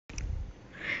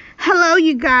Hello,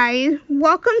 you guys.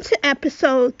 Welcome to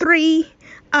episode 3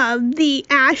 of the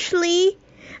Ashley,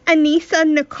 Anissa,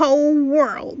 Nicole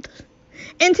world.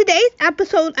 In today's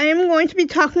episode, I am going to be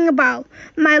talking about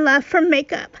my love for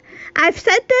makeup. I've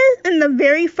said this in the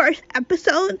very first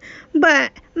episode,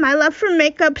 but my love for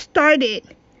makeup started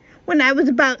when I was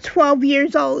about 12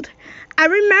 years old. I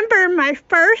remember my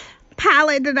first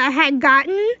palette that I had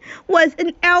gotten was an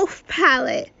e.l.f.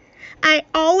 palette. I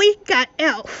always got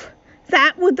e.l.f.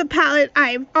 That was the palette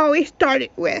I've always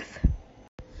started with.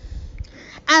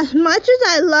 As much as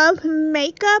I love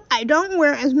makeup, I don't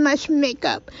wear as much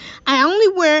makeup. I only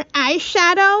wear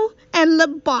eyeshadow and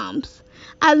lip balms.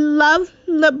 I love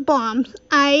lip balms.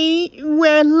 I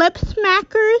wear lip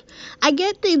smackers. I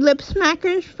get the lip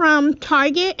smackers from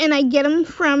Target and I get them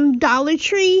from Dollar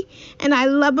Tree and I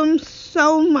love them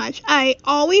so much. I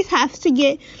always have to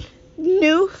get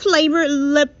new flavored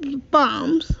lip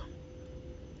balms.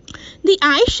 The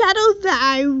eyeshadows that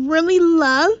I really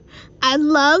love, I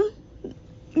love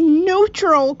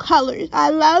neutral colors.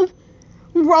 I love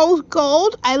rose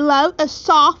gold. I love a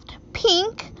soft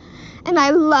pink. And I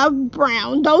love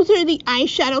brown. Those are the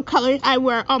eyeshadow colors I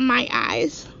wear on my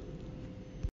eyes.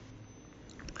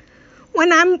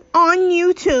 When I'm on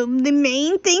YouTube, the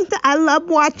main things that I love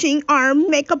watching are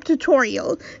makeup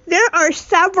tutorials. There are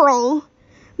several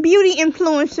beauty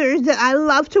influencers that I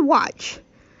love to watch,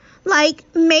 like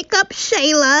Makeup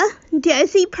Shayla,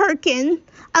 Desi Perkins,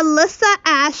 Alyssa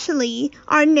Ashley,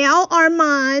 Arnell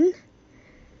Armand,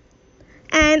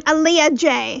 and Aaliyah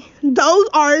J. Those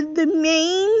are the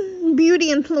main beauty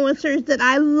influencers that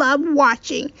I love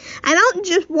watching. I don't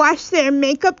just watch their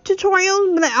makeup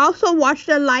tutorials, but I also watch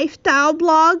their lifestyle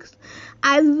vlogs.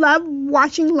 I love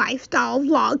watching lifestyle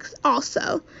vlogs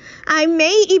also. I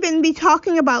may even be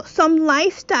talking about some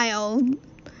lifestyle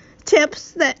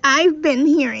tips that I've been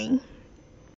hearing.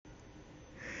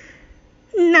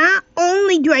 Not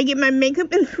only do I get my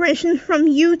makeup inspiration from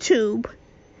YouTube,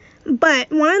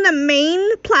 but one of the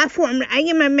main platforms that I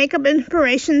get my makeup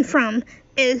inspiration from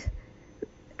is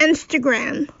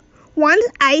Instagram. Once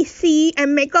I see a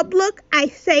makeup look, I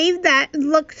save that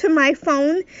look to my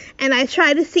phone and I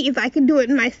try to see if I can do it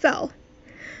myself.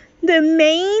 The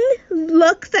main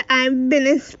look that I've been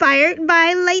inspired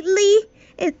by lately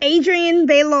is Adrienne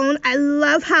Bailon. I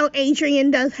love how Adrienne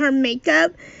does her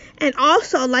makeup. And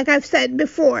also, like I've said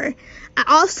before, I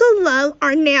also love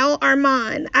Arnell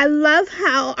Armand. I love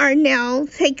how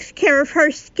Arnell takes care of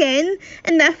her skin,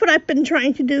 and that's what I've been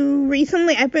trying to do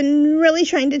recently. I've been really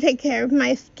trying to take care of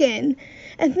my skin.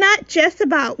 It's not just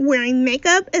about wearing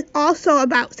makeup, it's also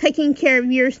about taking care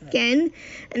of your skin,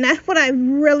 and that's what I've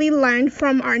really learned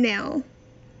from Arnell.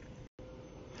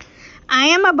 I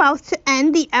am about to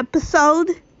end the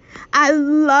episode. I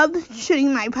love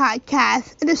shooting my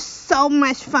podcast. It is so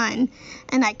much fun,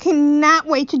 and I cannot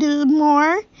wait to do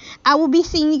more. I will be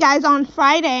seeing you guys on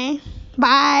Friday.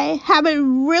 Bye. Have a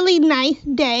really nice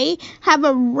day. Have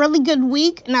a really good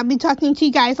week, and I'll be talking to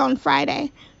you guys on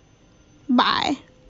Friday. Bye.